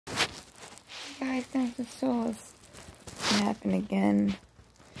guys, Dancingsouless. It happened again.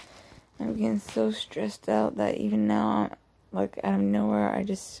 I'm getting so stressed out that even now, like, out of nowhere, I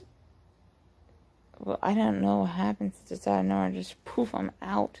don't know what happens. Just out of nowhere, just poof, I'm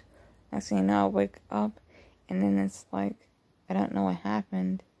out. Next thing you know, I wake up, and then it's like, I don't know what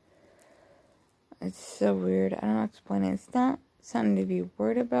happened. It's so weird. I don't know how to explain it. It's not something to be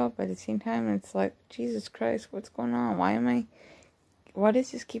worried about, but at the same time, it's like, Jesus Christ, what's going on? Why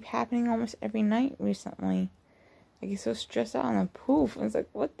does this keep happening almost every night recently? I get so stressed out and then poof. It's like,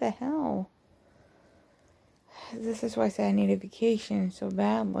 what the hell? This is why I say I need a vacation so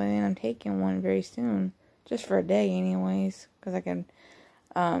badly, and I'm taking one very soon. Just for a day anyways, because I can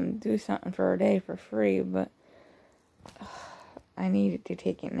do something for a day for free, but I need to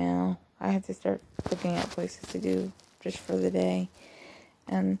take it now. I have to start looking at places to do just for the day.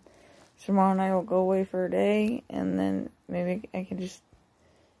 And tomorrow night I'll go away for a day, and then maybe I can just,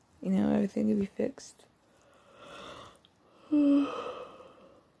 everything will be fixed.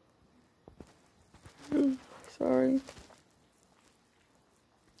 Sorry.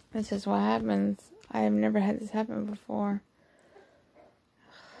 This is what happens. I have never had this happen before.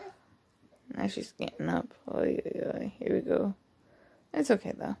 Now she's getting up. Oh, here we go. It's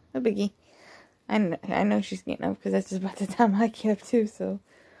okay though. No biggie. I know she's getting up because that's just about the time I get up too. So,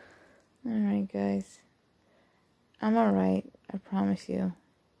 alright guys. I'm alright. I promise you.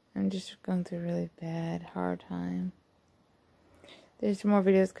 I'm just going through a really bad, hard time. There's more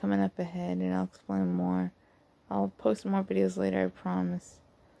videos coming up ahead, and I'll explain more. I'll post more videos later, I promise.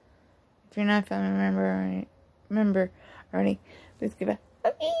 If you're not a family member already, please give a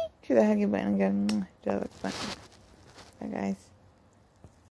huggy to the huggy button and go to the like button. Bye guys.